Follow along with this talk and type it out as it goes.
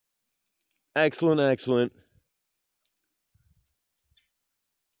Excellent, excellent.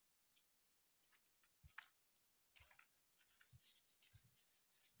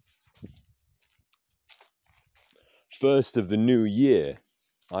 First of the new year,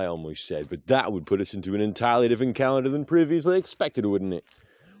 I almost said, but that would put us into an entirely different calendar than previously expected, wouldn't it?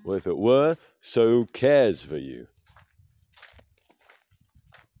 Well, if it were, so cares for you.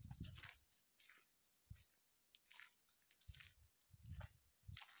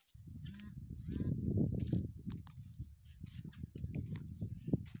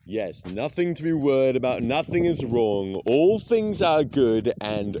 Yes, nothing to be worried about, nothing is wrong, all things are good,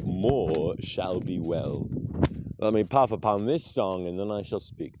 and more shall be well. Let me puff upon this song, and then I shall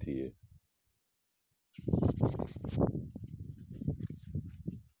speak to you.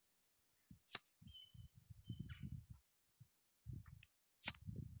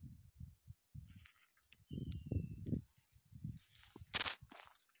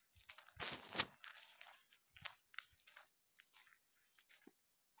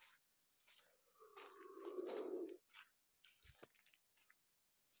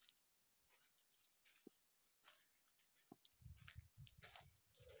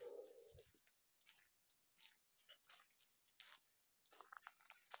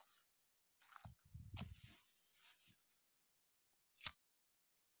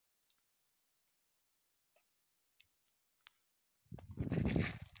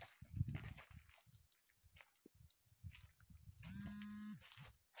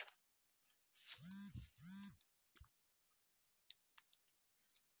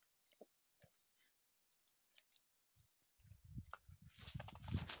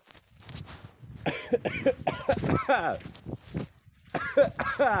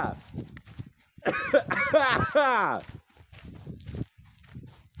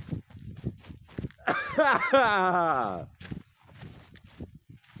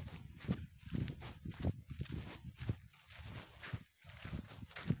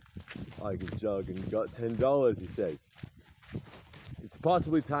 I can jog and got $10, he says. It's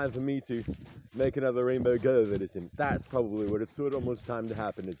possibly time for me to make another rainbow go of it, isn't it? That's probably what it's sort of almost time to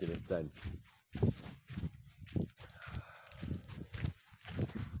happen, isn't it, then?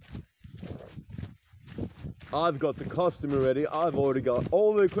 I've got the costume already. I've already got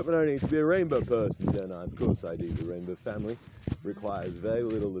all the equipment I need to be a rainbow person, don't I? Of course I do. The rainbow family requires very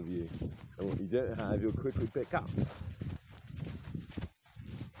little of you. And what you don't have, you'll quickly pick up.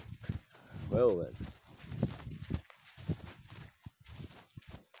 Well then.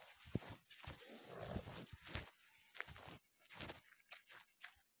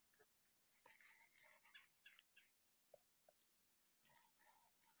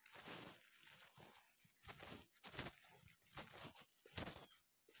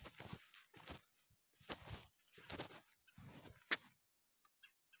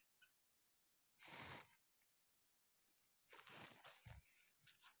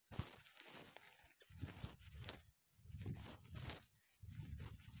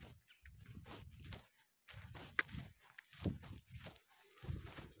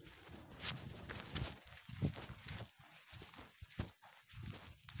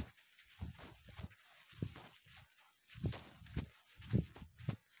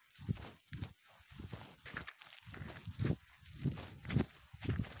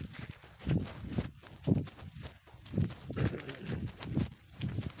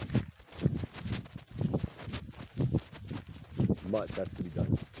 Much has to be done.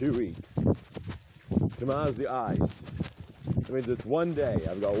 It's 2 weeks. Tomorrow's the eyes. That means it's one day.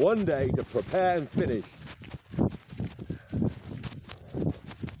 I've got one day to prepare and finish.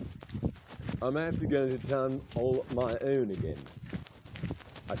 I may have to go into town all my own again.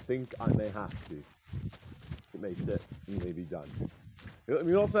 I think I may have to. It may certainly be done. I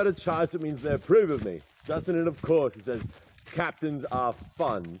mean, also had a charge, it means they approve of me. Doesn't it? Of course. It says, captains are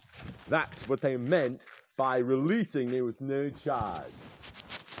fun. That's what they meant by releasing me with no charge.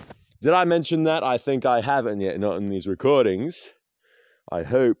 Did I mention that? I think I haven't yet, not in these recordings. I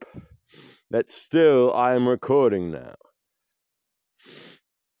hope that still I am recording now.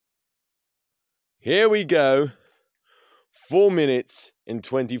 Here we go. 4 minutes and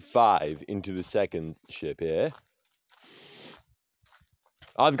 25 into the second ship here.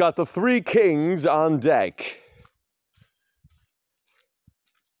 I've got the 3 kings on deck.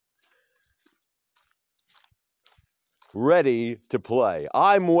 Ready to play.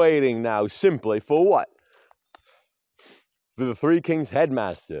 I'm waiting now simply for what? For the 3 kings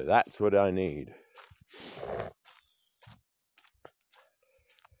headmaster. That's what I need.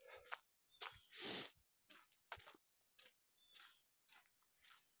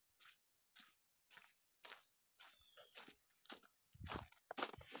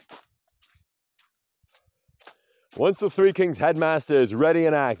 Once the Three Kings headmaster is ready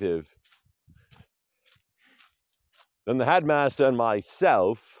and active, then the headmaster and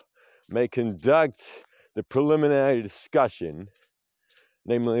myself may conduct the preliminary discussion,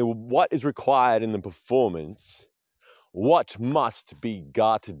 namely what is required in the performance, what must be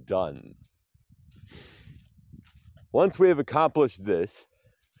got done. Once we have accomplished this,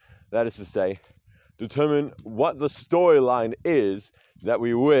 that is to say, determine what the storyline is that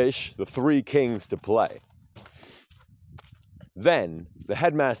we wish the Three Kings to play, then the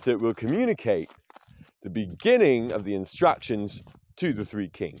headmaster will communicate the beginning of the instructions to the Three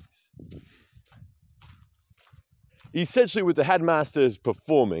Kings. Essentially, what the headmaster is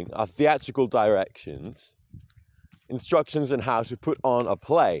performing are theatrical directions, instructions on how to put on a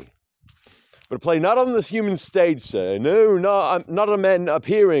play. But a play not on the human stage, sir. No, not a men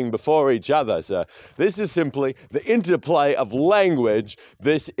appearing before each other, sir. This is simply the interplay of language.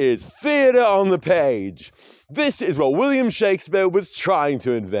 This is theatre on the page. This is what William Shakespeare was trying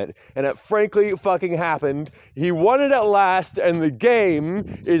to invent. And it frankly fucking happened. He won it at last, and the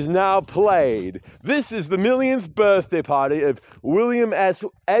game is now played. This is the millionth birthday party of William S.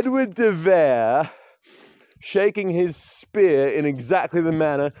 Edward de Vere, shaking his spear in exactly the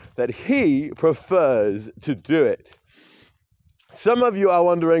manner that he prefers to do it. Some of you are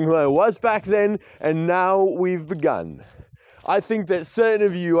wondering who I was back then, and now we've begun. I think that certain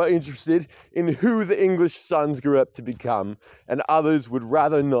of you are interested in who the English sons grew up to become, and others would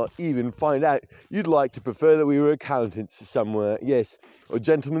rather not even find out. You'd like to prefer that we were accountants somewhere, yes, or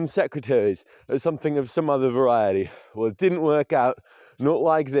gentlemen secretaries, or something of some other variety. Well, it didn't work out, not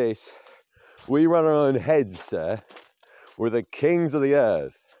like this. We run our own heads, sir. We're the kings of the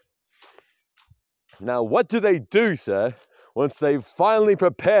earth. Now, what do they do, sir, once they've finally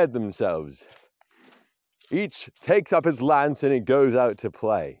prepared themselves? Each takes up his lance and he goes out to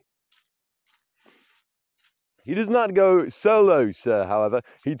play. He does not go solo, sir, however.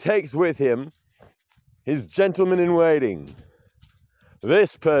 He takes with him his gentleman in waiting.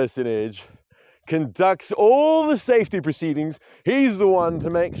 This personage conducts all the safety proceedings. He's the one to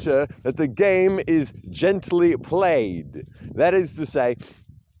make sure that the game is gently played. That is to say,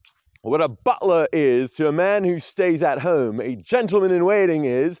 what a butler is to a man who stays at home, a gentleman in waiting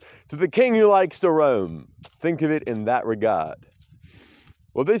is to the king who likes to roam. Think of it in that regard.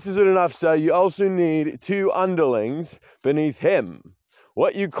 Well, this isn't enough, sir. You also need 2 underlings beneath him.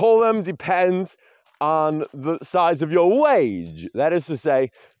 What you call them depends on the size of your wage. That is to say,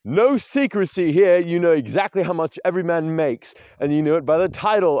 no secrecy here. You know exactly how much every man makes, and you know it by the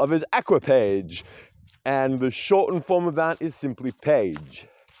title of his equipage. And the shortened form of that is simply page.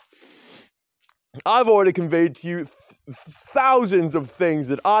 I've already conveyed to you thousands of things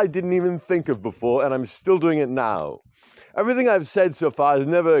that I didn't even think of before, and I'm still doing it now. Everything I've said so far has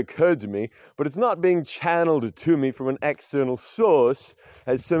never occurred to me, but it's not being channeled to me from an external source,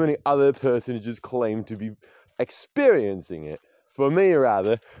 as so many other personages claim to be experiencing it. For me,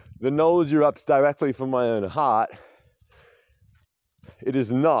 rather, the knowledge erupts directly from my own heart. It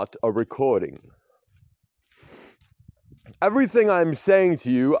is not a recording. Everything I'm saying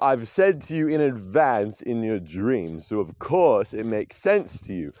to you, I've said to you in advance in your dreams, so of course it makes sense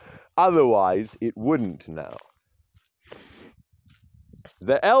to you. Otherwise, it wouldn't now.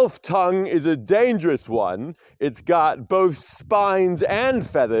 The elf tongue is a dangerous one. It's got both spines and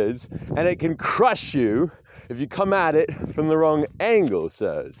feathers, and it can crush you if you come at it from the wrong angle,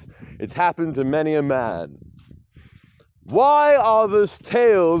 sirs. It's happened to many a man. Why are the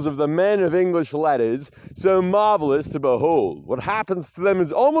tales of the men of English letters so marvelous to behold? What happens to them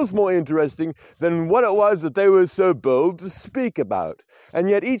is almost more interesting than what it was that they were so bold to speak about. And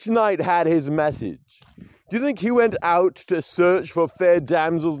yet each knight had his message. Do you think he went out to search for fair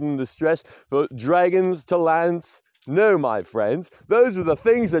damsels in distress, for dragons to lance? No, my friends, those were the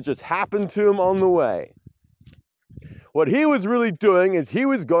things that just happened to him on the way. What he was really doing is he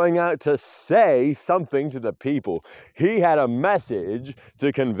was going out to say something to the people. He had a message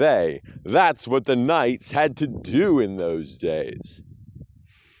to convey. That's what the knights had to do in those days.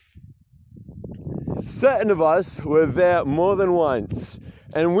 Certain of us were there more than once,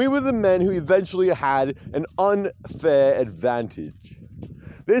 and we were the men who eventually had an unfair advantage.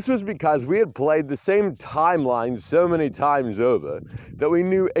 This was because we had played the same timeline so many times over that we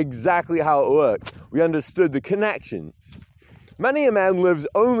knew exactly how it worked. We understood the connections. Many a man lives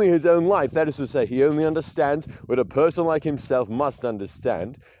only his own life. That is to say, he only understands what a person like himself must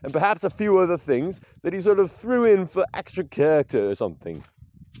understand, and perhaps a few other things that he sort of threw in for extra character or something.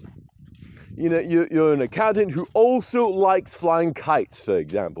 You know, you're an accountant who also likes flying kites, for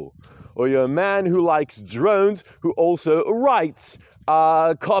example. Or you're a man who likes drones who also writes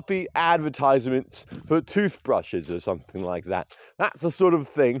copy advertisements for toothbrushes or something like that. That's the sort of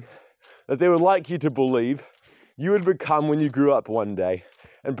thing that they would like you to believe you would become when you grew up one day.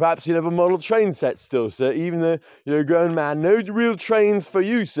 And perhaps you'd have a model train set still, sir, even though you're a grown man. No real trains for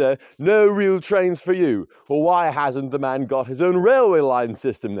you, sir. No real trains for you. Well, why hasn't the man got his own railway line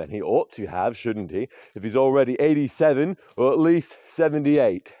system then? He ought to have, shouldn't he? If he's already 87 or at least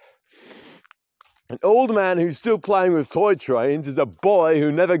 78. An old man who's still playing with toy trains is a boy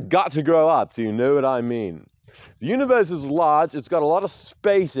who never got to grow up. Do you know what I mean? The universe is large, it's got a lot of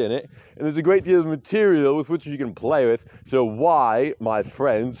space in it, and there's a great deal of material with which you can play with. So why, my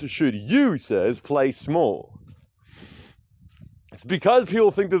friends, should you, sirs, play small? It's because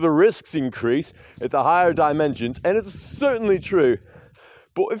people think that the risks increase at the higher dimensions, and it's certainly true.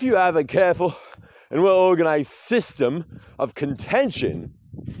 But if you have a careful and well-organized system of contention,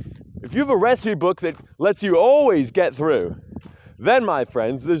 if you have a recipe book that lets you always get through, then, my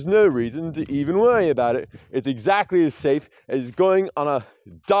friends, there's no reason to even worry about it. It's exactly as safe as going on a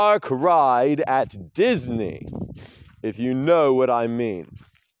dark ride at Disney, if you know what I mean.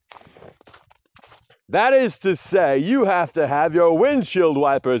 That is to say, you have to have your windshield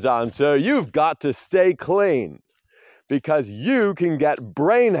wipers on, sir. You've got to stay clean, because you can get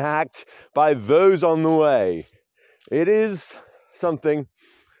brain hacked by those on the way. It is something,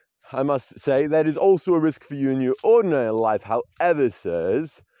 I must say, that is also a risk for you in your ordinary life. However,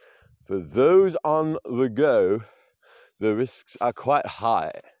 sirs, for those on the go, the risks are quite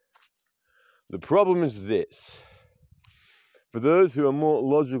high. The problem is this. For those who are more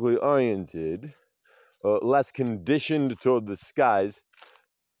logically oriented, or less conditioned toward the skies,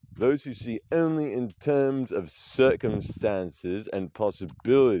 those who see only in terms of circumstances and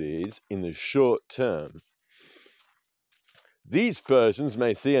possibilities in the short term, these persons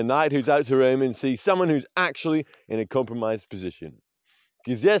may see a knight who's out to roam and see someone who's actually in a compromised position.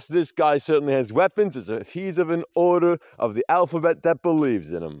 Because yes, this guy certainly has weapons as if he's of an order of the alphabet that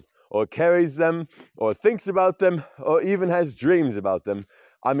believes in them, or carries them, or thinks about them, or even has dreams about them.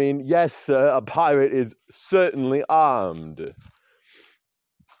 I mean, yes, sir, a pirate is certainly armed.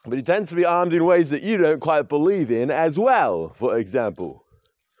 But he tends to be armed in ways that you don't quite believe in as well, for example.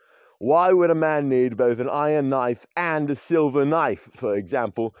 Why would a man need both an iron knife and a silver knife, for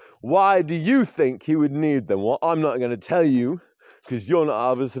example? Why do you think he would need them? Well, I'm not going to tell you, because you're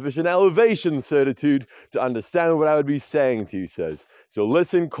not of a sufficient elevation, certitude, to understand what I would be saying to you, sirs. So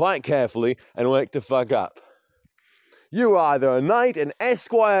listen quite carefully and wake the fuck up. You are either a knight, an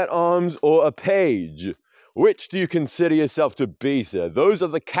esquire at arms, or a page. Which do you consider yourself to be, sir? Those are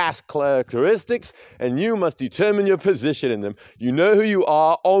the caste characteristics, and you must determine your position in them. You know who you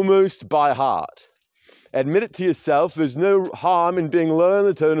are almost by heart. Admit it to yourself, there's no harm in being lower in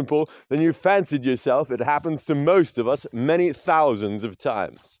the totem pole than you fancied yourself. It happens to most of us many thousands of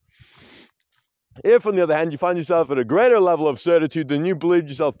times. If, on the other hand, you find yourself at a greater level of certitude than you believed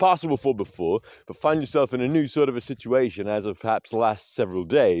yourself possible for before, but find yourself in a new sort of a situation as of perhaps the last several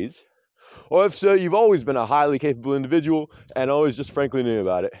days, or if so, you've always been a highly capable individual and always just frankly knew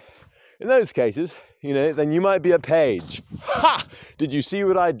about it. In those cases, then you might be a page. Ha! Did you see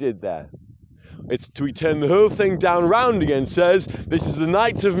what I did there? It's we turn the whole thing down round again, says, this is the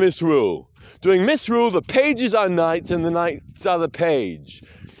Knights of Misrule. Doing Misrule, the pages are knights and the knights are the page.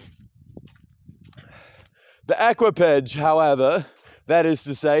 The equipage, however, that is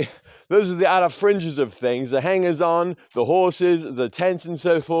to say, those are the outer fringes of things, the hangers-on, the horses, the tents and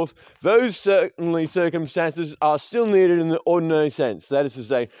so forth. Those certainly circumstances are still needed in the ordinary sense. That is to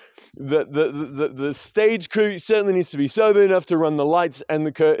say, the stage crew certainly needs to be sober enough to run the lights and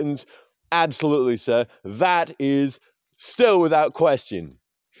the curtains. Absolutely, sir. That is still without question.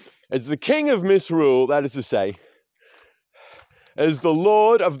 As the king of Misrule, that is to say, as the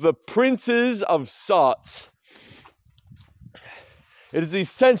lord of the princes of Sots, it is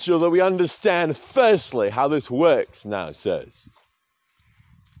essential that we understand, firstly, how this works now, sirs.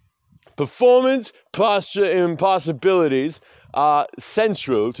 Performance, posture, and impossibilities are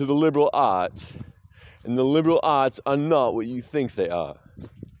central to the liberal arts, and the liberal arts are not what you think they are.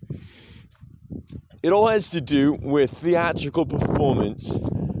 It all has to do with theatrical performance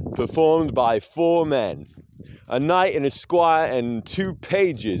performed by 4 men. A knight, an esquire, and 2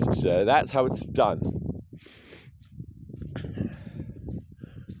 pages, sir. That's how it's done.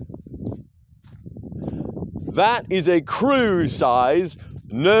 That is a crew size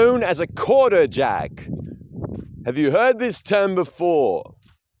known as a quarterjack. Have you heard this term before?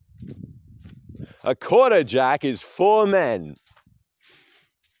 A quarterjack is 4 men.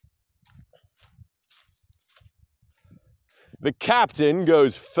 The captain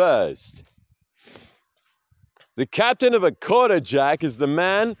goes first. The captain of a quarterjack is the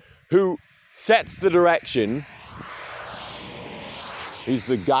man who sets the direction. He's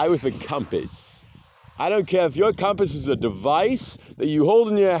the guy with the compass. I don't care if your compass is a device that you hold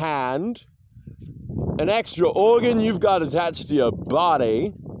in your hand, an extra organ you've got attached to your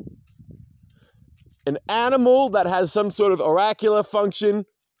body, an animal that has some sort of oracular function,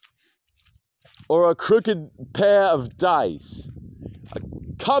 or a crooked pair of dice. A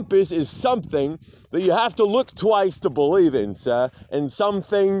compass is something that you have to look twice to believe in, sir, and some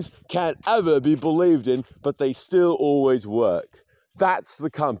things can't ever be believed in, but they still always work. That's the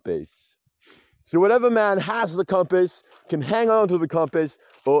compass. So whatever man has the compass, can hang on to the compass,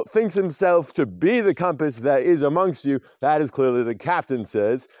 or thinks himself to be the compass that is amongst you, that is clearly the captain,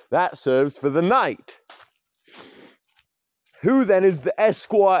 sirs. That serves for the knight. Who then is the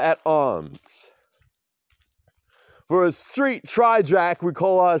esquire at arms? For a street trijack, we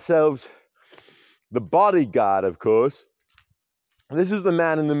call ourselves the bodyguard, of course. This is the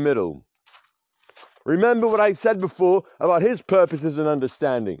man in the middle. Remember what I said before about his purposes and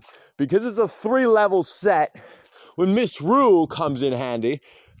understanding. Because it's a 3-level set, when Misrule comes in handy,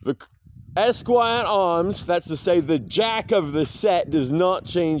 the esquire at arms, that's to say the jack of the set, does not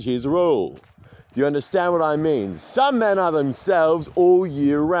change his role. Do you understand what I mean? Some men are themselves all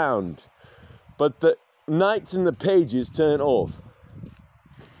year round, but the knights and the pages turn off.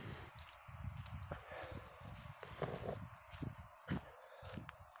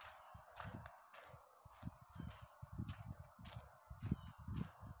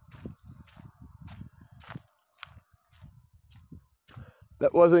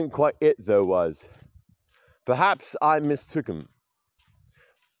 That wasn't quite it, though, was. Perhaps I mistook him.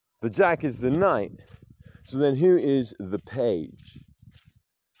 The jack is the knight, so then who is the page?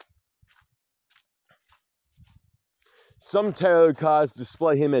 Some tarot cards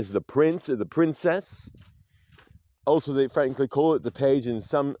display him as the prince or the princess. Also, they frankly call it the page in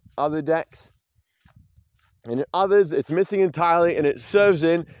some other decks. And in others, it's missing entirely, and it serves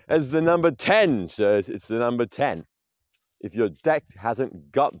in as the number 10, sirs. It's the number 10. If your deck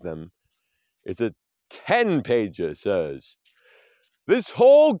hasn't got them, it's a 10-pager, sirs. This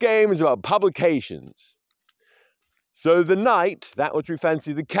whole game is about publications. So the knight, that which we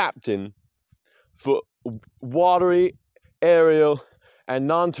fancy the captain, for watery, aerial, and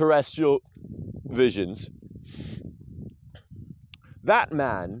non-terrestrial visions, that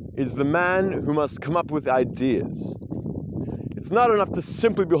man is the man who must come up with ideas. It's not enough to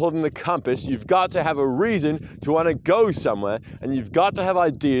simply be holding the compass. You've got to have a reason to want to go somewhere, and you've got to have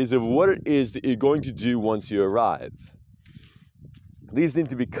ideas of what it is that you're going to do once you arrive. These need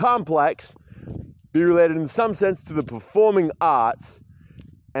to be complex, be related in some sense to the performing arts,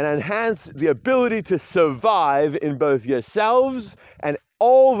 and enhance the ability to survive in both yourselves and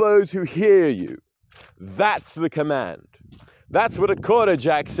all those who hear you. That's the command. That's what a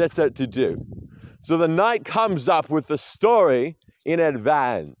quarterjack sets out to do. So the knight comes up with the story in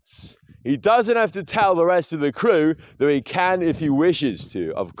advance. He doesn't have to tell the rest of the crew, though he can if he wishes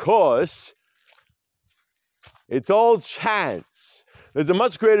to. Of course, it's all chance. There's a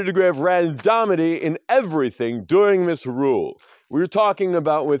much greater degree of randomity in everything during Misrule. We're talking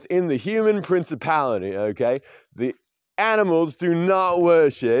about within the human principality, okay? The animals do not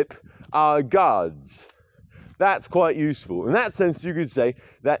worship our gods. That's quite useful. In that sense, you could say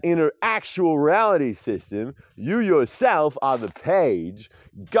that in an actual reality system, you yourself are the page,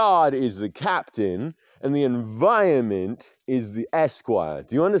 God is the captain, and the environment is the esquire.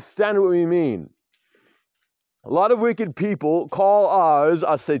 Do you understand what we mean? A lot of wicked people call ours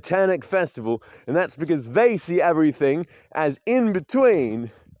a satanic festival, and that's because they see everything as in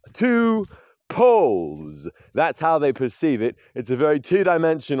between two poles. That's how they perceive it. It's a very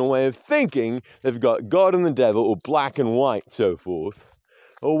two-dimensional way of thinking. They've got God and the devil, or black and white, so forth.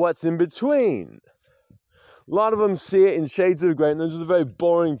 Or what's in between? A lot of them see it in shades of grey, and those are the very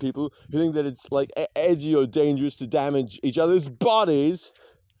boring people who think that it's like edgy or dangerous to damage each other's bodies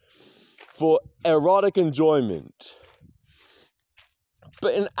for erotic enjoyment.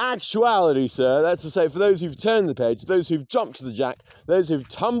 But in actuality, sir, that's to say, for those who've turned the page, those who've jumped to the jack, those who've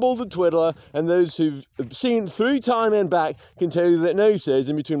tumbled the twiddler, and those who've seen through time and back can tell you that no, sirs,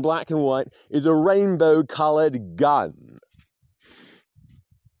 in between black and white is a rainbow-coloured gun.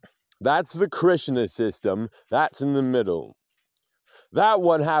 That's the Krishna system. That's in the middle. That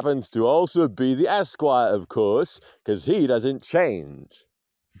one happens to also be the esquire, of course, because he doesn't change.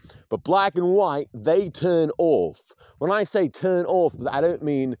 But black and white, they turn off. When I say turn off, I don't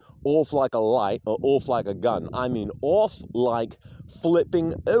mean off like a light or off like a gun. I mean off like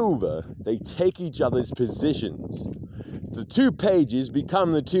flipping over. They take each other's positions. the 2 pages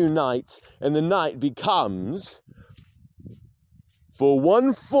become the 2 knights, and the knight becomes, for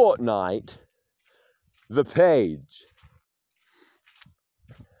 1 fortnight, the page.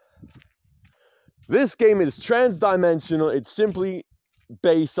 This game is transdimensional. It's simply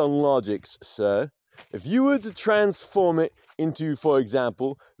based on logics, sir. If you were to transform it into, for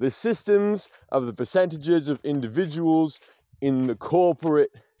example, the systems of the percentages of individuals in the corporate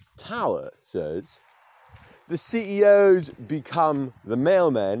tower, sirs, the CEOs become the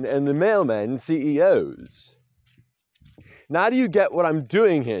mailmen, and the mailmen CEOs. Now do you get what I'm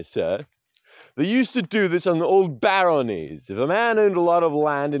doing here, sir? They used to do this on the old baronies. If a man owned a lot of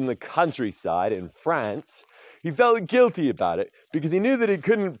land in the countryside in France, he felt guilty about it because he knew that he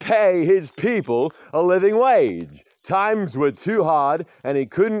couldn't pay his people a living wage. Times were too hard and he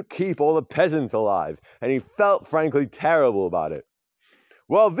couldn't keep all the peasants alive, and he felt frankly terrible about it.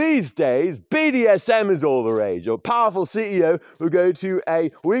 Well, these days, BDSM is all the rage. A powerful CEO will go to a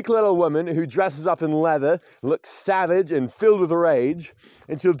weak little woman who dresses up in leather, looks savage and filled with rage,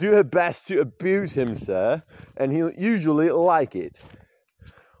 and she'll do her best to abuse him, sir, and he'll usually like it.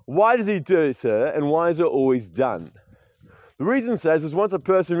 Why does he do it, sir, and why is it always done? The reason, sirs, is once a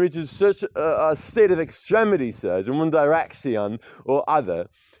person reaches such a state of extremity, sirs, in one direction or other,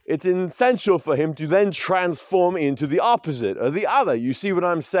 it's essential for him to then transform into the opposite or the other. You see what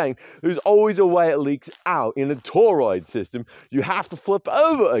I'm saying? There's always a way it leaks out in a toroid system. You have to flip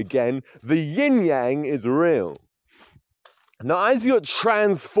over again. The yin-yang is real. Now, as you're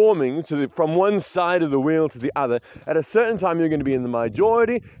transforming from one side of the wheel to the other, at a certain time you're going to be in the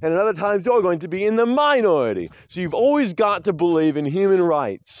majority, and at other times you're going to be in the minority. So you've always got to believe in human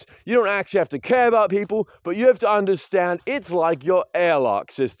rights. You don't actually have to care about people, but you have to understand it's like your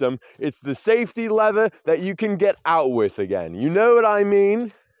airlock system. It's the safety lever that you can get out with again. You know what I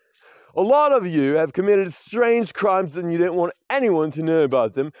mean? A lot of you have committed strange crimes and you don't want anyone to know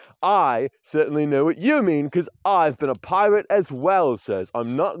about them. I certainly know what you mean because I've been a pirate as well, sirs.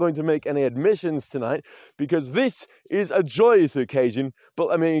 I'm not going to make any admissions tonight because this is a joyous occasion. But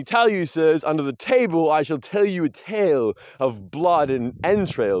let me tell you, sirs, under the table I shall tell you a tale of blood and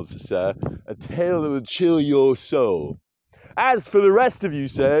entrails, sir. A tale that will chill your soul. As for the rest of you,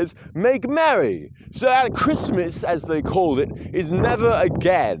 sirs, make merry. So at Christmas, as they called it, is never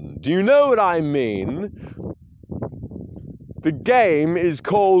again. Do you know what I mean? The game is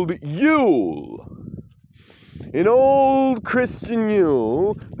called Yule. In old Christian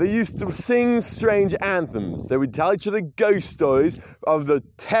Yule, they used to sing strange anthems. They would tell each other ghost stories of the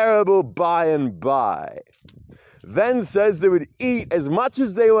terrible by and by. Then, sirs, they would eat as much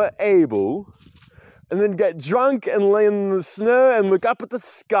as they were able, and then get drunk and lay in the snow and look up at the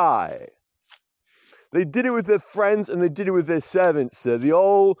sky. They did it with their friends and they did it with their servants, sir. They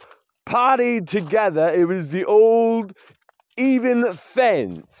all partied together. It was the old even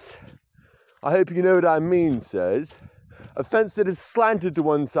fence. I hope you know what I mean, sirs. A fence that is slanted to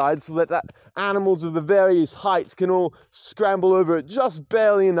one side so that animals of the various heights can all scramble over it just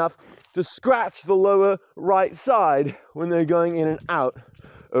barely enough to scratch the lower right side when they're going in and out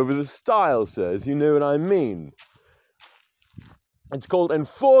over the stile, sirs. You know what I mean. It's called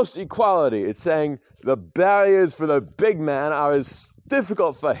enforced equality. It's saying the barriers for the big man are as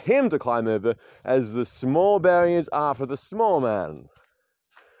difficult for him to climb over as the small barriers are for the small man.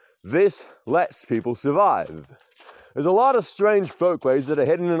 This lets people survive. There's a lot of strange folkways that are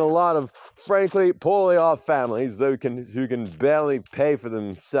hidden in a lot of, frankly, poorly off families who can barely pay for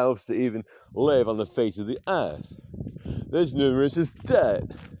themselves to even live on the face of the earth. There's numerous as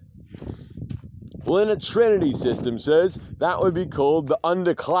dirt. Well, in a trinity system, sirs, that would be called the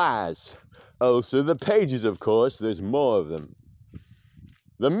underclass. Also, the pages, of course, there's more of them.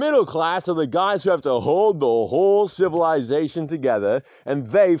 The middle class are the guys who have to hold the whole civilization together, and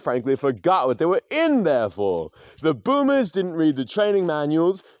they, frankly, forgot what they were in there for. The boomers didn't read the training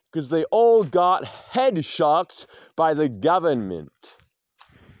manuals because they all got head shocked by the government.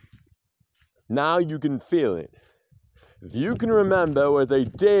 Now you can feel it. If you can remember what they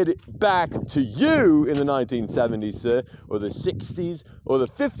did back to you in the 1970s, sir, or the 60s, or the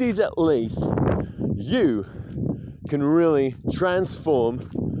 50s at least, you can really transform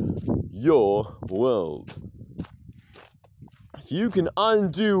your world. If you can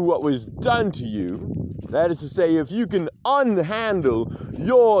undo what was done to you, that is to say, if you can unhandle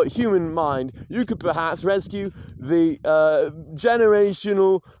your human mind, you could perhaps rescue the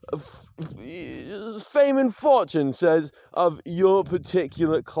generational fame and fortune, says, of your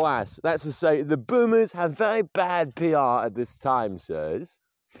particular class. That's to say, the boomers have very bad PR at this time, sirs.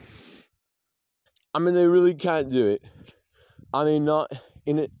 I mean, they really can't do it. I mean, not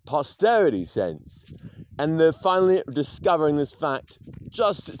in a posterity sense. And they're finally discovering this fact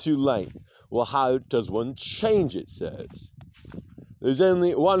just too late. Well, how does one change it, sirs? There's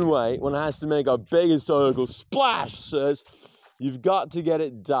only one way. One has to make a big historical splash, sirs. You've got to get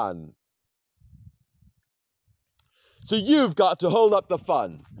it done. So you've got to hold up the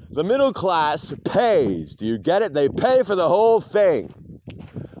fun. The middle class pays. Do you get it? They pay for the whole thing.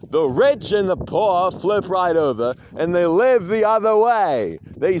 The rich and the poor flip right over, and they live the other way.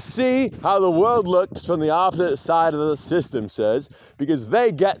 They see how the world looks from the opposite side of the system, sirs, because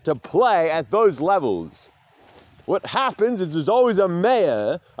they get to play at those levels. What happens is there's always a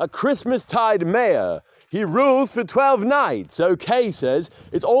mayor, a Christmas-tide mayor. He rules for 12 nights, okay, sirs?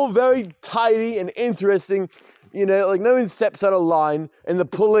 It's all very tidy and interesting. You know, like no one steps out of line, and the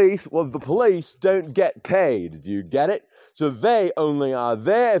police don't get paid. Do you get it? So they only are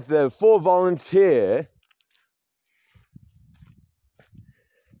there if they're for volunteer.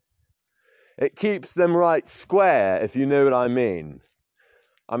 It keeps them right square, if you know what I mean.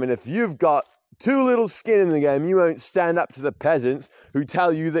 I mean, if you've got too little skin in the game, you won't stand up to the peasants who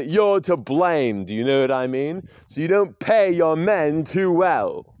tell you that you're to blame. Do you know what I mean? So you don't pay your men too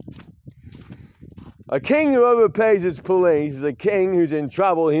well. A king who overpays his police is a king who's in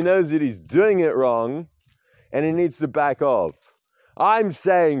trouble. He knows that he's doing it wrong, and he needs to back off. I'm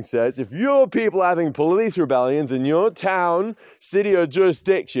saying, sirs, if your people are having police rebellions in your town, city, or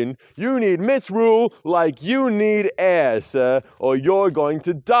jurisdiction, you need misrule like you need air, sir, or you're going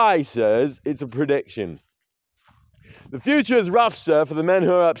to die, sirs. It's a prediction. The future is rough, sir, for the men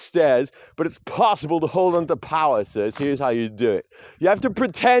who are upstairs, but it's possible to hold on to power, sirs. Here's how you do it. You have to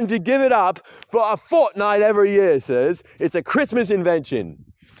pretend to give it up for a fortnight every year, sirs. It's a Christmas invention.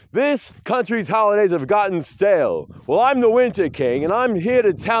 This country's holidays have gotten stale. Well, I'm the Winter King, and I'm here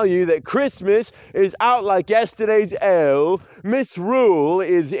to tell you that Christmas is out like yesterday's ale. Misrule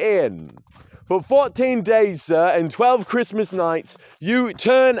is in. For 14 days, sir, and 12 Christmas nights, you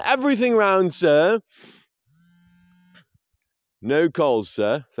turn everything round, sir. No calls,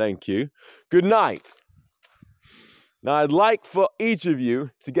 sir. Thank you. Good night. Now, I'd like for each of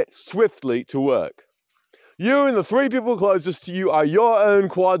you to get swiftly to work. You and the 3 people closest to you are your own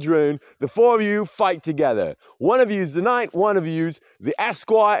quadroon. The 4 of you fight together. 1 of you is the knight, 1 of you is the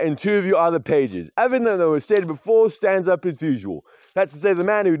esquire, and 2 of you are the pages. Everything that was stated before stands up as usual. That's to say, the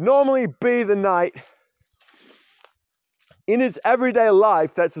man who'd normally be the knight in his everyday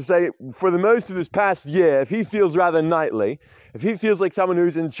life, that's to say, for the most of this past year, if he feels rather knightly, if he feels like someone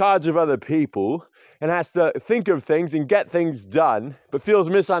who's in charge of other people, and has to think of things and get things done, but feels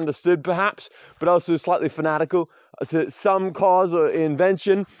misunderstood perhaps, but also slightly fanatical to some cause or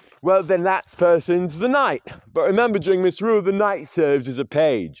invention, well, then that person's the knight. But remember, during Misrule, the knight serves as a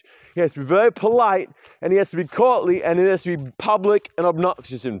page. He has to be very polite, and he has to be courtly, and he has to be public and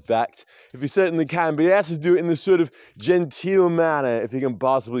obnoxious, in fact, if he certainly can, but he has to do it in this sort of genteel manner, if he can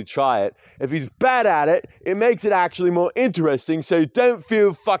possibly try it. If he's bad at it, it makes it actually more interesting, so don't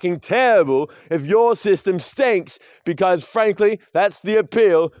feel fucking terrible if your system stinks, because frankly, that's the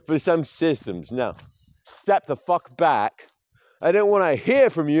appeal for some systems. Now, step the fuck back. I don't want to hear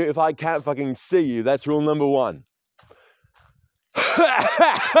from you if I can't fucking see you. That's rule number 1.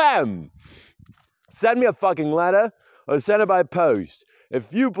 Send me a fucking letter or send it by post.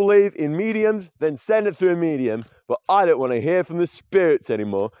 If you believe in mediums, then send it through a medium. But I don't want to hear from the spirits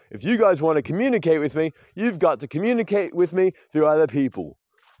anymore. If you guys want to communicate with me, you've got to communicate with me through other people.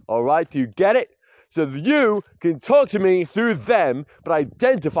 All right? Do you get it? So you can talk to me through them, but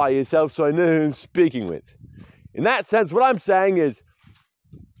identify yourself so I know who I'm speaking with. In that sense, what I'm saying is,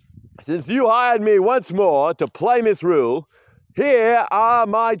 since you hired me once more to play Misrule, here are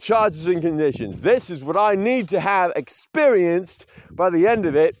my charges and conditions. This is what I need to have experienced by the end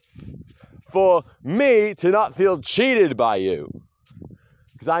of it for me to not feel cheated by you.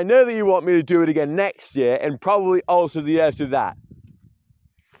 Because I know that you want me to do it again next year and probably also the year after that.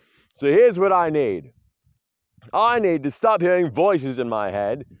 So here's what I need. I need to stop hearing voices in my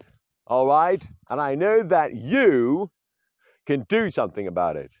head. All right? And I know that you can do something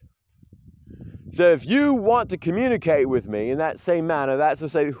about it. So if you want to communicate with me in that same manner, that's to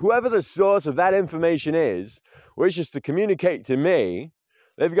say, whoever the source of that information is, wishes to communicate to me,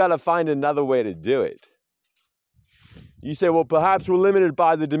 they've got to find another way to do it. You say, well, perhaps we're limited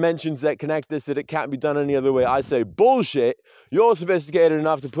by the dimensions that connect us, that it can't be done any other way. I say, bullshit. You're sophisticated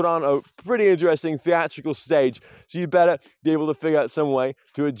enough to put on a pretty interesting theatrical stage, so you better be able to figure out some way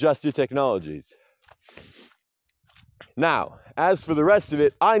to adjust your technologies. Now, as for the rest of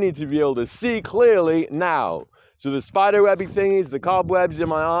it, I need to be able to see clearly now. So the spiderwebby thingies, the cobwebs in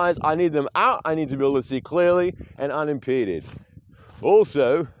my eyes, I need them out. I need to be able to see clearly and unimpeded.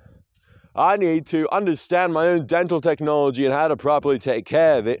 Also, I need to understand my own dental technology and how to properly take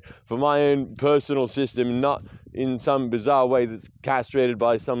care of it for my own personal system, not in some bizarre way that's castrated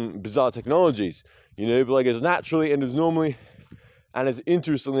by some bizarre technologies, but like as naturally and as normally and as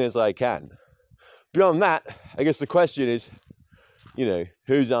interestingly as I can. Beyond that, I guess the question is,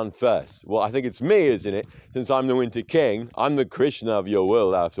 who's on first? Well, I think it's me, isn't it? Since I'm the Winter King, I'm the Krishna of your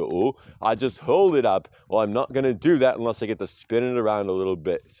world after all. I just hold it up. Well, I'm not going to do that unless I get to spin it around a little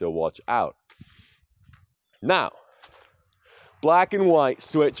bit, so watch out. Now, black and white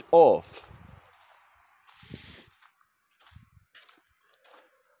switch off.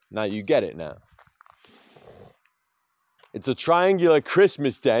 Now you get it now. It's a triangular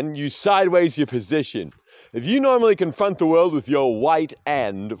Christmas den. You sideways your position. If you normally confront the world with your white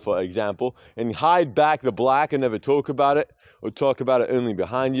end, for example, and hide back the black and never talk about it, or talk about it only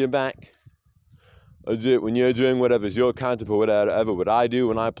behind your back, or do it when you're doing whatever's your counterpart, whatever what I do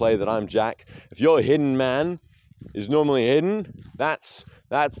when I play that I'm Jack. If your hidden man is normally hidden, that's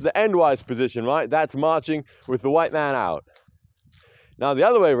the endwise position, right? That's marching with the white man out. Now, the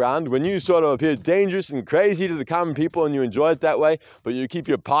other way around, when you sort of appear dangerous and crazy to the common people and you enjoy it that way, but you keep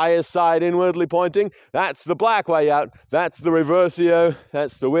your pious side inwardly pointing, that's the black way out. That's the reversio.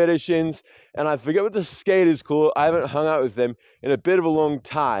 That's the weirder shins. And I forget what the skaters call it. I haven't hung out with them in a bit of a long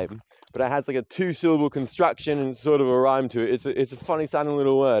time, but it has like a 2-syllable construction and sort of a rhyme to it. It's a funny sounding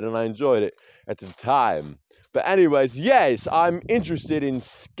little word, and I enjoyed it at the time. But anyways, yes, I'm interested in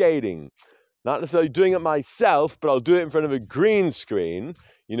skating. Not necessarily doing it myself, but I'll do it in front of a green screen.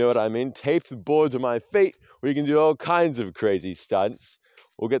 You know what I mean? Tape the board to my feet. We can do all kinds of crazy stunts.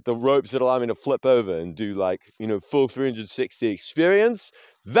 We'll get the ropes that allow me to flip over and do full 360 experience.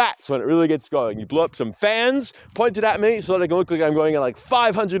 That's when it really gets going. You blow up some fans, point it at me so that I can look like I'm going at like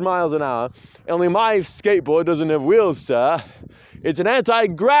 500 miles an hour. Only my skateboard doesn't have wheels, sir. It's an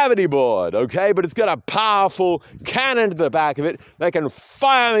anti-gravity board, okay? But it's got a powerful cannon to the back of it that can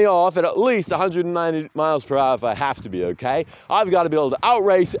fire me off at least 190 miles per hour if I have to be, okay? I've got to be able to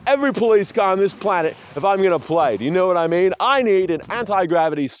outrace every police car on this planet if I'm going to play. Do you know what I mean? I need an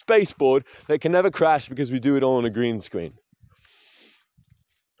anti-gravity spaceboard that can never crash because we do it all on a green screen.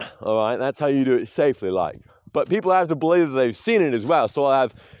 All right, that's how you do it safely, But people have to believe that they've seen it as well. So I'll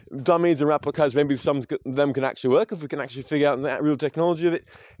have dummies and replicas. Maybe some of them can actually work if we can actually figure out the real technology of it.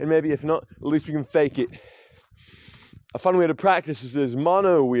 And maybe if not, at least we can fake it. A fun way to practice is those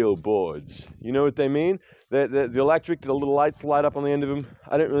mono-wheel boards. You know what they mean? The electric, the little lights light up on the end of them.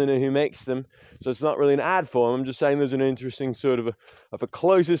 I don't really know who makes them, so it's not really an ad for them. I'm just saying there's an interesting sort of a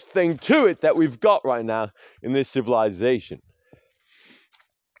closest thing to it that we've got right now in this civilization.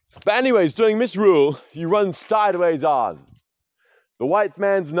 But anyways, during Misrule, you run sideways on. The white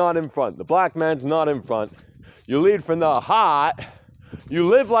man's not in front. The black man's not in front. You lead from the heart. You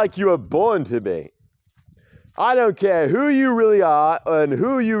live like you were born to be. I don't care who you really are and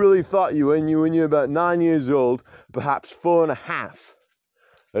who you really thought you were when you were about 9 years old, perhaps 4.5.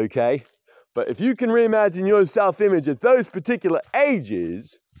 Okay? But if you can reimagine your self-image at those particular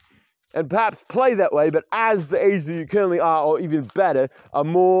ages, and perhaps play that way, but as the age that you currently are, or even better, a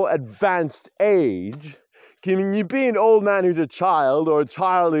more advanced age, can you be an old man who's a child, or a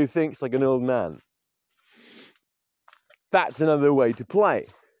child who thinks like an old man? That's another way to play.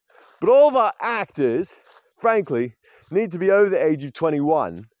 But all of our actors, frankly, need to be over the age of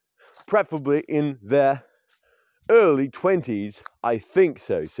 21, preferably in their early 20s, I think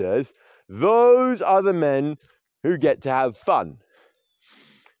so, sirs. Those are the men who get to have fun.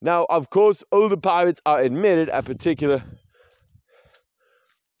 Now, of course, older pirates are admitted at particular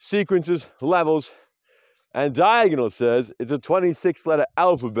sequences, levels, and diagonal, sirs. It's a 26-letter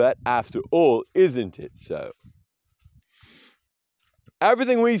alphabet after all, isn't it so?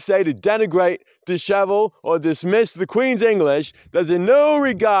 Everything we say to denigrate, dishevel, or dismiss the Queen's English does in no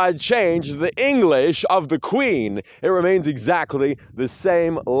regard change the English of the Queen. It remains exactly the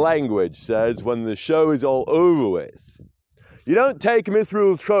same language, sirs, when the show is all over with. You don't take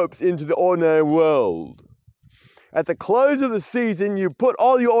Misrule tropes into the ordinary world. At the close of the season, you put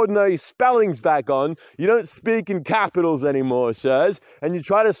all your ordinary spellings back on. You don't speak in capitals anymore, sirs, and you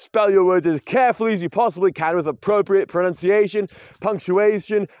try to spell your words as carefully as you possibly can with appropriate pronunciation,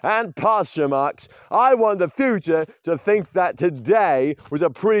 punctuation, and posture marks. I want the future to think that today was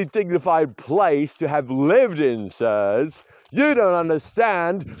a pretty dignified place to have lived in, sirs. You don't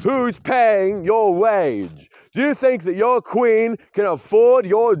understand who's paying your wage. Do you think that your queen can afford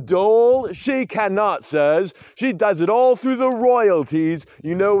your dole? She cannot, sirs. She does it all through the royalties.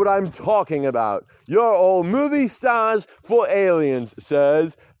 You know what I'm talking about. You're all movie stars for aliens,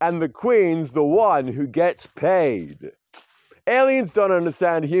 sirs, and the queen's the one who gets paid. Aliens don't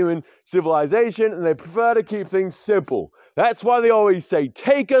understand human civilization, and they prefer to keep things simple. That's why they always say,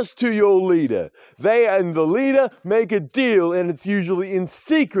 take us to your leader. They and the leader make a deal, and it's usually in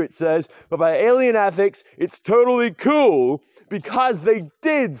secret, says, but by alien ethics, it's totally cool, because they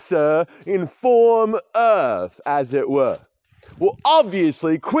did, sir, inform Earth, as it were. Well,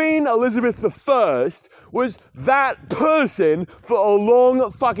 obviously, Queen Elizabeth I was that person for a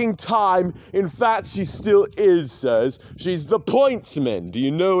long fucking time. In fact, she still is, sirs. She's the pointsman. Do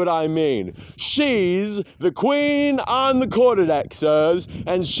you know what I mean? She's the queen on the quarterdeck, sirs,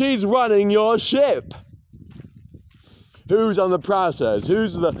 and she's running your ship. Who's on the prow, sirs?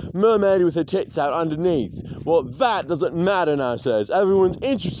 Who's the mermaid with her tits out underneath? Well, that doesn't matter now, sirs. Everyone's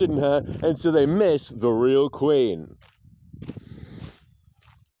interested in her, and so they miss the real queen.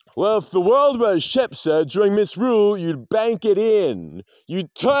 Well, if the world were a ship, sir, during Misrule, you'd bank it in.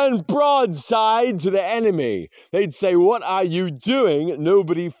 You'd turn broadside to the enemy. They'd say, what are you doing?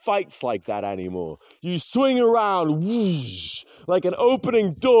 Nobody fights like that anymore. You swing around, whoosh, like an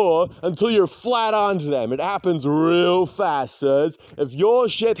opening door until you're flat onto them. It happens real fast, sirs. If your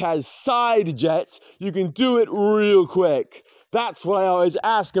ship has side jets, you can do it real quick. That's what I always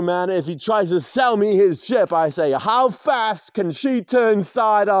ask a man if he tries to sell me his ship. I say, how fast can she turn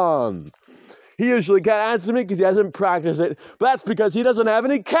side on? He usually can't answer me because he hasn't practiced it, but that's because he doesn't have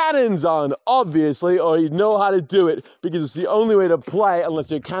any cannons on, obviously, or he'd know how to do it because it's the only way to play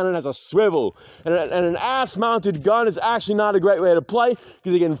unless your cannon has a swivel. And an ass-mounted gun is actually not a great way to play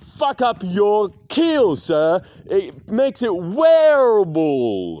because it can fuck up your keel, sir. It makes it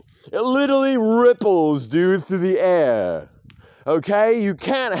wearable. It literally ripples, dude, through the air. Okay, you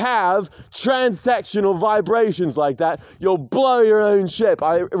can't have transsectional vibrations like that. You'll blow your own ship.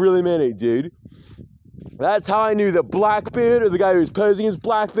 I really mean it, dude. That's how I knew that Blackbeard, or the guy who was posing as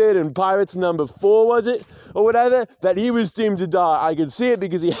Blackbeard in Pirates #4, was it? Or whatever, that he was doomed to die. I could see it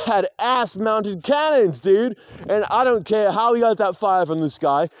because he had ass-mounted cannons, dude. And I don't care how he got that fire from the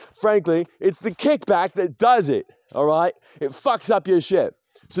sky. Frankly, it's the kickback that does it, all right? It fucks up your ship.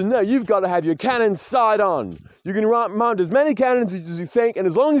 So no, you've got to have your cannons side on. You can mount as many cannons as you think, and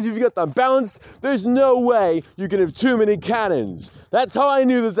as long as you've got them balanced, there's no way you can have too many cannons. That's how I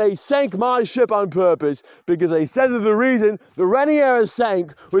knew that they sank my ship on purpose, because they said that the reason the Reniera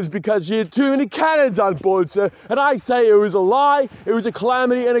sank was because she had too many cannons on board, sir. And I say it was a lie, it was a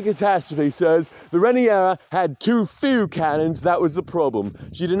calamity and a catastrophe, sirs. The Reniera had too few cannons, that was the problem.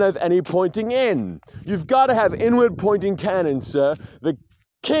 She didn't have any pointing in. You've got to have inward pointing cannons, sir. The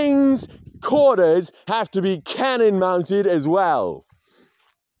King's quarters have to be cannon mounted as well.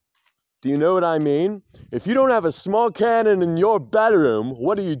 Do you know what I mean? If you don't have a small cannon in your bedroom,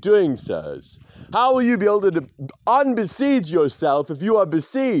 what are you doing, sirs? How will you be able to unbesiege yourself if you are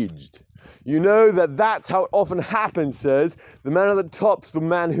besieged? You know that that's how it often happens, sirs. The man at the top's the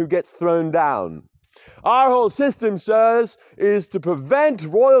man who gets thrown down. Our whole system, sirs, is to prevent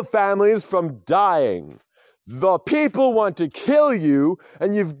royal families from dying. The people want to kill you,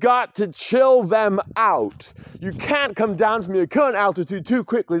 and you've got to chill them out. You can't come down from your current altitude too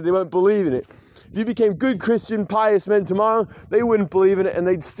quickly, they won't believe in it. If you became good Christian, pious men tomorrow, they wouldn't believe in it, and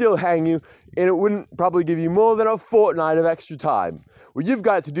they'd still hang you, and it wouldn't probably give you more than a fortnight of extra time. What you've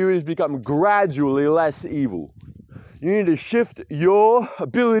got to do is become gradually less evil. You need to shift your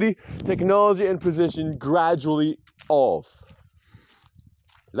ability, technology, and position gradually off.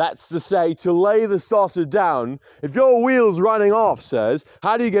 That's to say, to lay the saucer down. If your wheel's running off, sirs,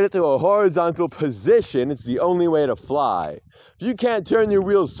 how do you get it to a horizontal position? It's the only way to fly. If you can't turn your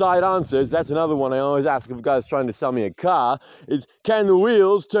wheels side on, sirs, that's another one I always ask if a guy's trying to sell me a car, is can the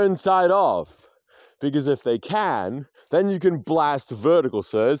wheels turn side off? Because if they can, then you can blast vertical,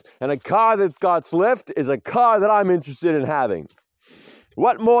 sirs, and a car that got lift is a car that I'm interested in having.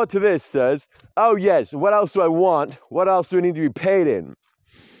 What more to this, sirs? Oh yes, what else do I want? What else do I need to be paid in?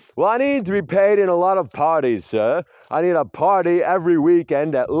 Well, I need to be paid in a lot of parties, sir. I need a party every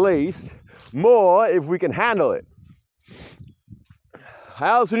weekend at least. More if we can handle it. I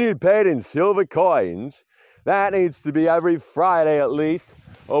also need paid in silver coins. That needs to be every Friday at least,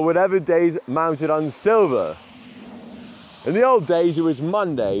 or whatever day's mounted on silver. In the old days, it was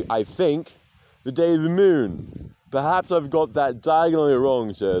Monday, I think, the day of the moon. Perhaps I've got that diagonally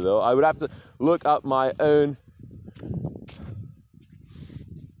wrong, sir, though. I would have to look up my own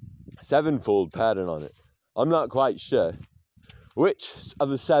sevenfold pattern on it. I'm not quite sure. Which of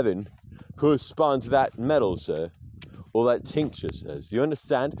the 7 correspond to that metal, sir? or that tincture says. Do you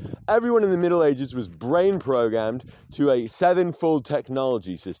understand? Everyone in the Middle Ages was brain programmed to a sevenfold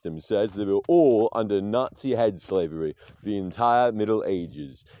technology system, says. They were all under Nazi head slavery the entire Middle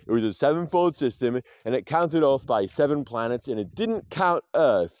Ages. It was a sevenfold system, and it counted off by 7 planets, and it didn't count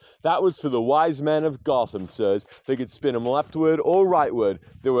Earth. That was for the wise men of Gotham, sirs. They could spin them leftward or rightward.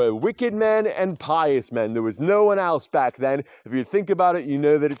 There were wicked men and pious men. There was no one else back then. If you think about it, you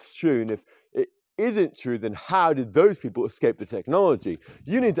know that it's true. And if it isn't true, then how did those people escape the technology?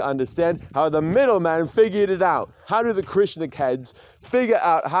 You need to understand how the middleman figured it out. How do the Krishna heads figure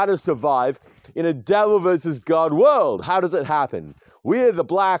out how to survive in a devil versus God world? How does it happen? We're the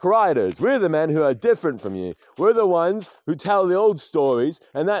Black Riders. We're the men who are different from you. We're the ones who tell the old stories,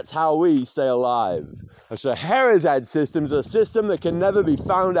 and that's how we stay alive. A Scheherazade system is a system that can never be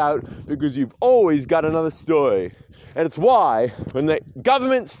found out because you've always got another story. And it's why, when the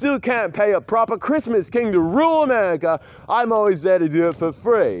government still can't pay a proper Christmas king to rule America, I'm always there to do it for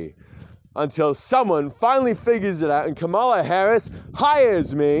free. Until someone finally figures it out and Kamala Harris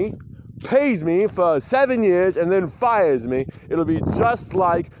hires me, pays me for 7 years, and then fires me. It'll be just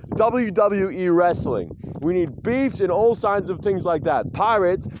like WWE wrestling. We need beefs and all kinds of things like that.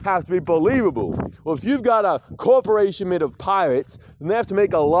 Pirates have to be believable. Well, if you've got a corporation made of pirates, then they have to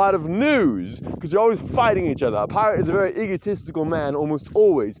make a lot of news because they're always fighting each other. A pirate is a very egotistical man, almost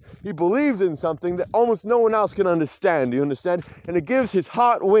always. He believes in something that almost no one else can understand. Do you understand? And it gives his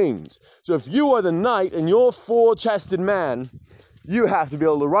heart wings. So if you are the knight and you're a 4-chested man, you have to be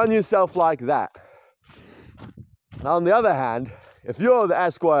able to run yourself like that. On the other hand, if you're the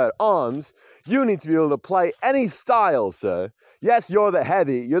Esquire at Arms, you need to be able to play any style, sir. Yes, you're the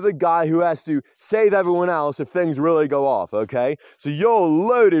heavy. You're the guy who has to save everyone else if things really go off, okay? So you're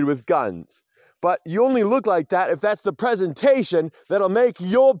loaded with guns. But you only look like that if that's the presentation that'll make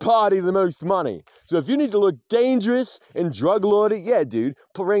your party the most money. So if you need to look dangerous and drug-lordy, yeah, dude,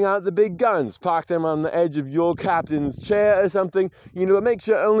 bring out the big guns. Park them on the edge of your captain's chair or something. You know, make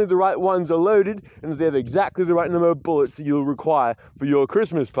sure only the right ones are loaded and that they have exactly the right number of bullets that you'll require for your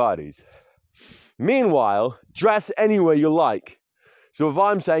Christmas parties. Meanwhile, dress any way you like. So if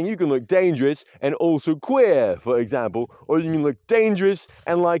I'm saying you can look dangerous and also queer, for example, or you can look dangerous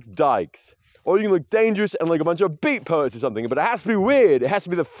and like dykes. Or you can look dangerous and like a bunch of beat poets or something, but it has to be weird. It has to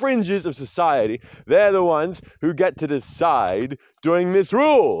be the fringes of society. They're the ones who get to decide during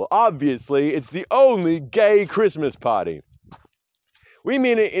Misrule. Obviously, it's the only gay Christmas party. We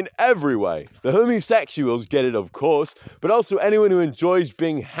mean it in every way. The homosexuals get it, of course, but also anyone who enjoys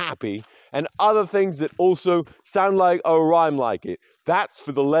being happy and other things that also sound like or rhyme like it. That's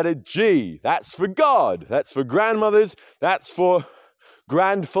for the letter G. That's for God. That's for grandmothers. That's for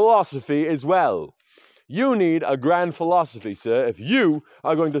grand philosophy as well. You need a grand philosophy, sir, if you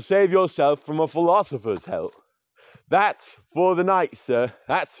are going to save yourself from a philosopher's hell. That's for the knight, sir.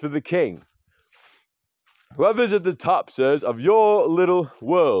 That's for the king. Whoever's at the top, sirs, of your little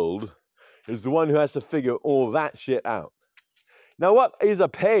world is the one who has to figure all that shit out. Now, what is a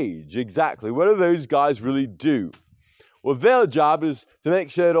page exactly? What do those guys really do? Well, their job is to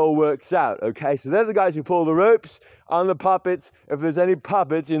make sure it all works out, okay? So they're the guys who pull the ropes on the puppets if there's any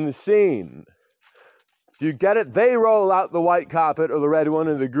puppets in the scene. Do you get it? They roll out the white carpet or the red one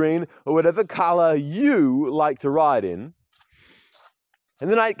or the green or whatever color you like to ride in. And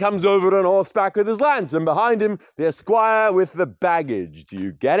the knight comes over on horseback with his lance, and behind him, the esquire with the baggage. Do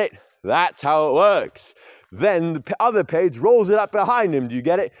you get it? That's how it works. Then the other page rolls it up behind him. Do you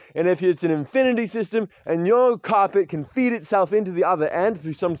get it? And if it's an infinity system and your carpet can feed itself into the other end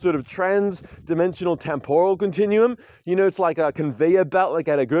through some sort of trans-dimensional temporal continuum, you know, it's like a conveyor belt like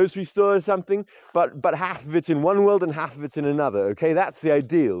at a grocery store or something, but half of it's in one world and half of it's in another, okay? That's the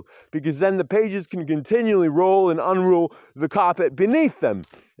ideal, because then the pages can continually roll and unroll the carpet beneath them.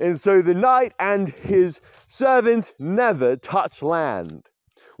 And so the knight and his servant never touch land.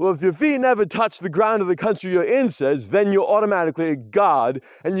 Well, if your feet never touch the ground of the country you're in, says, then you're automatically a god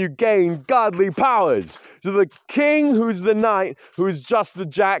and you gain godly powers. So the king, who's the knight, who's just the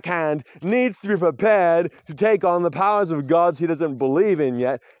jackhand, needs to be prepared to take on the powers of gods he doesn't believe in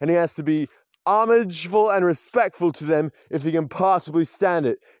yet, and he has to be homageful and respectful to them if he can possibly stand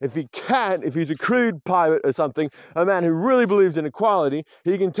it. If he can't, if he's a crude pirate or something, a man who really believes in equality,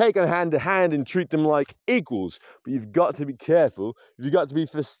 he can take them hand to hand and treat them like equals. But you've got to be careful. You've got to be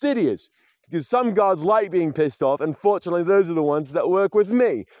fastidious. Because some gods like being pissed off, and fortunately those are the ones that work with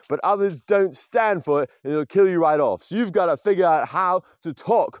me. But others don't stand for it, and it'll kill you right off. So you've got to figure out how to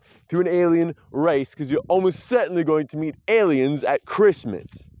talk to an alien race, because you're almost certainly going to meet aliens at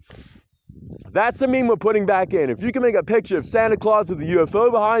Christmas. That's the meme we're putting back in. If you can make a picture of Santa Claus with a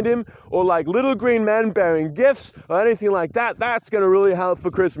UFO behind him, or like little green men bearing gifts, or anything like that, that's going to really help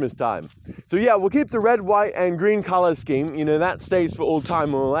for Christmas time. So yeah, we'll keep the red, white, and green color scheme. You know, that stays for all time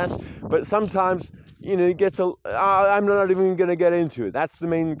more or less. But sometimes, you know, it gets I'm not even going to get into it. That's the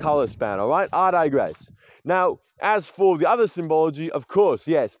main color span, all right? I digress. Now, as for the other symbology, of course,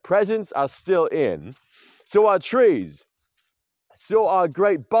 yes, presents are still in. So are trees. So are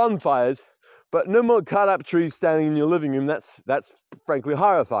great bonfires. But no more cut-up trees standing in your living room. That's frankly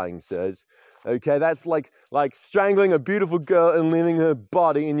horrifying, sirs. Okay, that's like strangling a beautiful girl and leaving her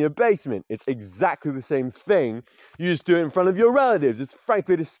body in your basement. It's exactly the same thing. You just do it in front of your relatives. It's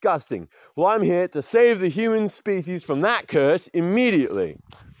frankly disgusting. Well, I'm here to save the human species from that curse immediately.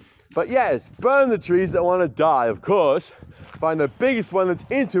 But yes, burn the trees that want to die, of course. Find the biggest one that's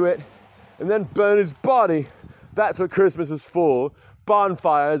into it, and then burn his body. That's what Christmas is for.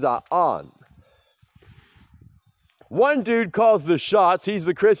 Bonfires are on. One dude calls the shots. He's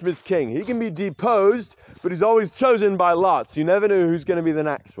the Christmas king. He can be deposed, but he's always chosen by lots. You never know who's going to be the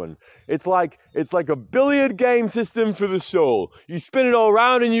next one. It's like a billiard game system for the soul. You spin it all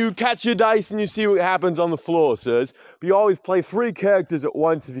around and you catch your dice and you see what happens on the floor, sirs. But you always play 3 characters at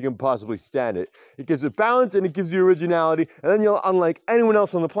once if you can possibly stand it. It gives it balance and it gives you originality, and then you're unlike anyone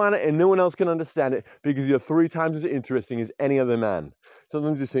else on the planet and no one else can understand it because you're 3 times as interesting as any other man.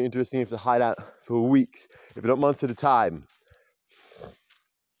 Sometimes you're so interesting you have to hide out for weeks, if not months at a time.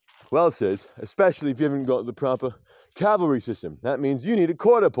 Well, sirs, especially if you haven't got the proper cavalry system. That means you need a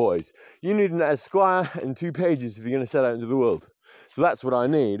quarterpoise. You need an esquire and 2 pages if you're going to set out into the world. So that's what I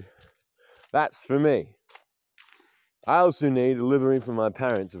need. That's for me. I also need a livery from my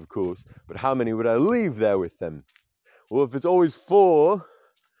parents, of course, but how many would I leave there with them? Well, if it's always 4,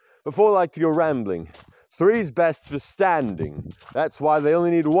 but 4 like to go rambling. 3's best for standing. That's why they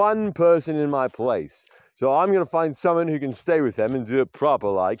only need 1 person in my place. So I'm going to find someone who can stay with them and do it proper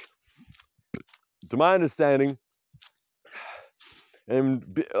like. To my understanding, and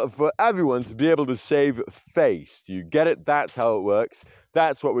for everyone to be able to save face. Do you get it? That's how it works.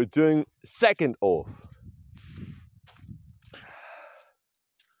 That's what we're doing. Second off.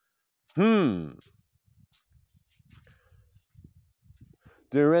 Do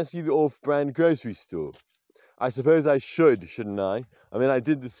you rescue the off-brand grocery store? I suppose I should, shouldn't I? I mean, I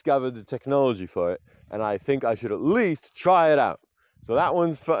did discover the technology for it, and I think I should at least try it out. So that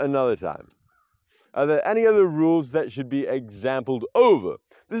one's for another time. Are there any other rules that should be exampled over?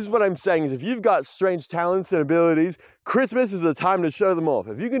 This is what I'm saying, is if you've got strange talents and abilities, Christmas is a time to show them off.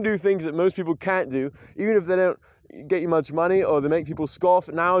 If you can do things that most people can't do, even if they don't get you much money or they make people scoff,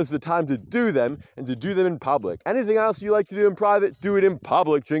 now is the time to do them, and to do them in public. Anything else you like to do in private, do it in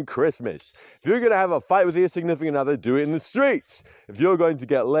public during Christmas. If you're going to have a fight with your significant other, do it in the streets. If you're going to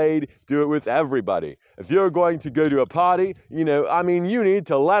get laid, do it with everybody. If you're going to go to a party, you need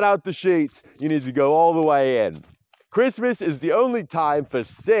to let out the sheets. You need to go all the way in. Christmas is the only time for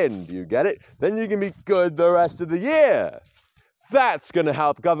sin, do you get it? Then you can be good the rest of the year. That's going to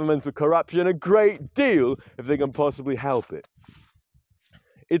help governmental corruption a great deal if they can possibly help it.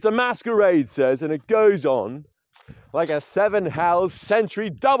 It's a masquerade, sirs, and it goes on like a 7 hells century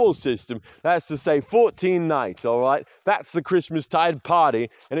double system. That's to say 14 nights, all right? That's the Christmastide party,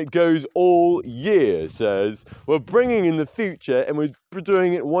 and it goes all year, sirs. We're bringing in the future, and we're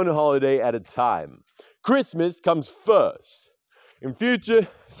doing it 1 holiday at a time. Christmas comes first. In future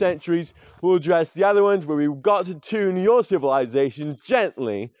centuries, we'll address the other ones where we've got to tune your civilization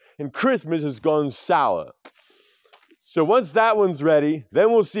gently, and Christmas has gone sour. So once that one's ready,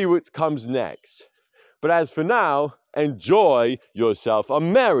 then we'll see what comes next. But as for now, enjoy yourself a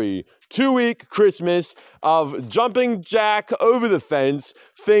merry 2-week Christmas of jumping jack over the fence,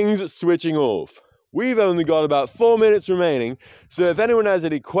 things switching off. We've only got about 4 minutes remaining, so if anyone has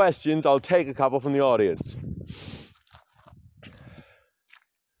any questions, I'll take a couple from the audience.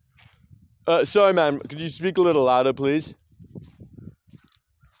 Sorry, man, could you speak a little louder, please?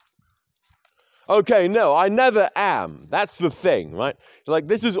 Okay, no, I never am. That's the thing, right? Like,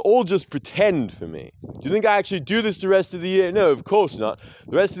 this is all just pretend for me. Do you think I actually do this the rest of the year? No, of course not.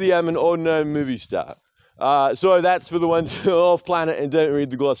 The rest of the year, I'm an ordinary movie star. So that's for the ones who are off planet and don't read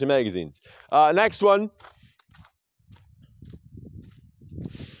the glossy magazines. Next one.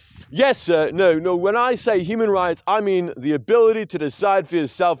 Yes, sir. No, when I say human rights, I mean the ability to decide for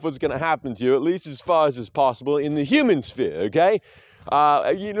yourself what's going to happen to you, at least as far as is possible in the human sphere, okay?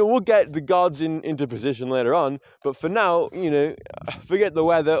 We'll get the gods into position later on, but for now, forget the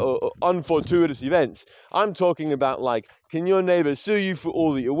weather or unfortuitous events. I'm talking about, like, can your neighbor sue you for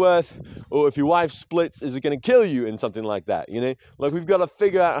all that you're worth? Or if your wife splits, is it going to kill you in something like that, Like, we've got to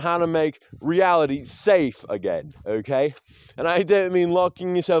figure out how to make reality safe again, okay? And I don't mean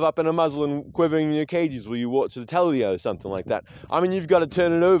locking yourself up in a muzzle and quivering in your cages while you watch the telly or something like that. I mean, you've got to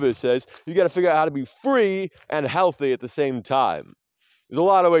turn it over, says. You've got to figure out how to be free and healthy at the same time. There's a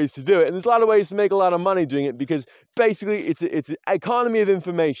lot of ways to do it, and there's a lot of ways to make a lot of money doing it, because basically it's an economy of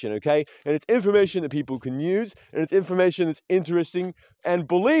information, okay? And it's information that people can use, and it's information that's interesting and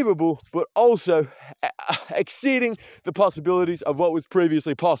believable, but also exceeding the possibilities of what was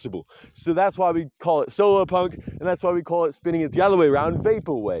previously possible. So that's why we call it solar punk, and that's why we call it, spinning it the other way around,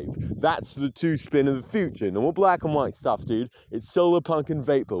 vaporwave. That's the two spin of the future. No more black and white stuff, dude. It's solar punk and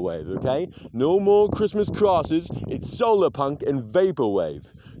vaporwave, okay? No more Christmas crosses. It's solar punk and vaporwave.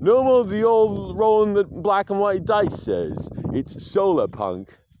 No more the old rolling the black and white dice, says. It's solar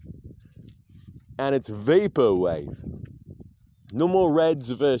punk and it's vaporwave. No more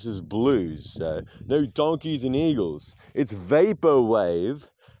reds versus blues. No donkeys and eagles. It's vaporwave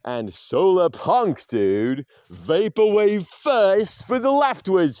and solar punk, dude. Vaporwave first for the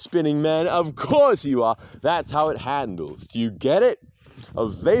leftward spinning man. Of course you are. That's how it handles. Do you get it? A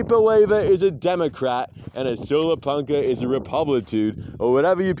vaporwaver is a Democrat and a solar punker is a Republican, or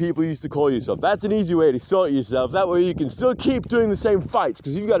whatever you people used to call yourself. That's an easy way to sort yourself. That way you can still keep doing the same fights,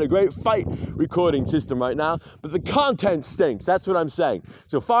 because you've got a great fight recording system right now, but the content stinks. That's what I'm saying.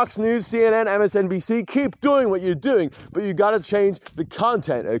 So Fox News, CNN, MSNBC, keep doing what you're doing, but you got to change the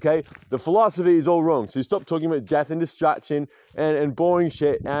content, okay? The philosophy is all wrong. So stop talking about death and destruction and boring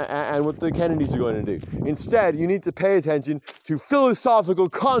shit and what the Kennedys are going to do. Instead, you need to pay attention to philosophical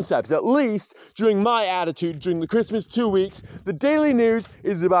concepts. At least during my attitude, during the Christmas 2 weeks, the daily news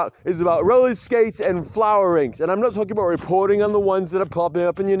is about roller skates and flower rinks. And I'm not talking about reporting on the ones that are popping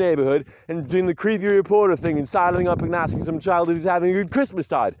up in your neighborhood and doing the creepy reporter thing and sidling up and asking some child if he's having a good Christmas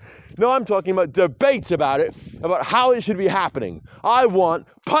tide. No, I'm talking about debates about it, about how it should be happening. I want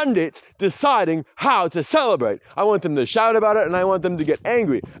pundits deciding how to celebrate. I want them to shout about it, and I want them to get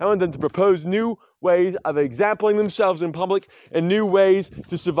angry. I want them to propose new ways of exempling themselves in public and new ways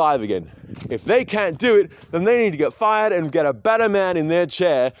to survive again. If they can't do it, then they need to get fired and get a better man in their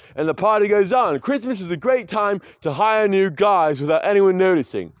chair, and the party goes on. Christmas is a great time to hire new guys without anyone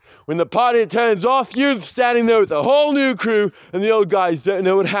noticing. When the party turns off, you're standing there with a whole new crew, and the old guys don't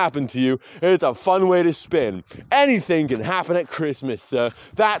know what happened to you, and it's a fun way to spin. Anything can happen at Christmas, sir.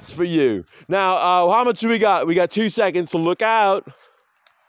 That's for you. Now, how much do we got? We got 2 seconds, so look out.